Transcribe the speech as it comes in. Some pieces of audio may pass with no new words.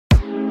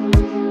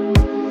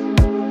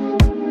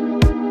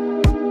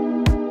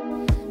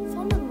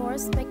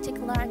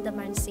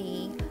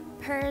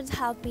pearls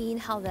have been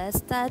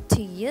harvested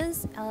to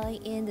use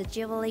in the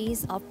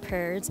jewelries of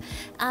pearls,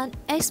 and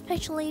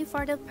especially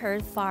for the pearl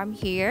farm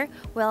here,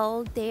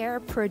 well, they are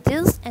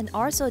produced and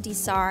also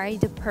design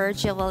the pearl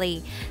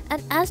jewelry.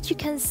 And as you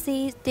can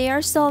see, there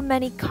are so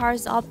many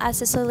kinds of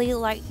accessories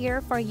right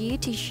here for you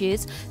to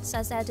choose,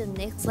 such as the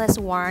necklace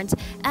ones,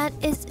 and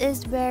it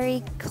is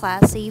very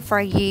classy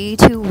for you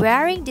to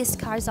wearing these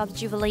kinds of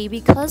jewelry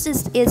because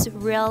it is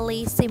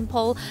really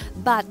simple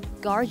but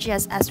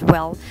gorgeous as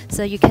well.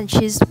 So you can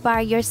choose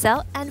by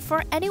yourself, and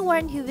for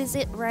anyone who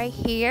visit right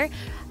here,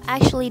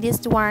 actually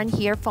this one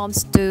here from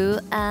Stu,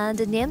 and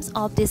the names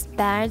of this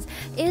band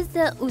is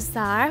the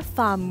Usar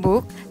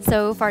farmmook.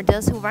 So for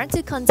those who want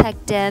to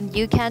contact them,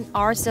 you can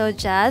also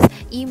just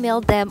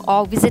email them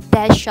or visit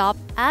their shop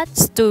at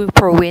Stu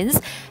Province.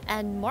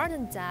 And more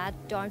than that,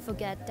 don't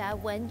forget that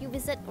when you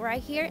visit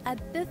right here at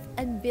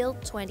BIFF&BIL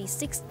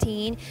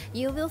 2016,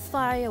 you will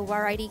find a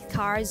variety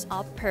cars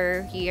of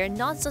pearl here,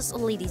 not just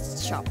only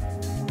this shop.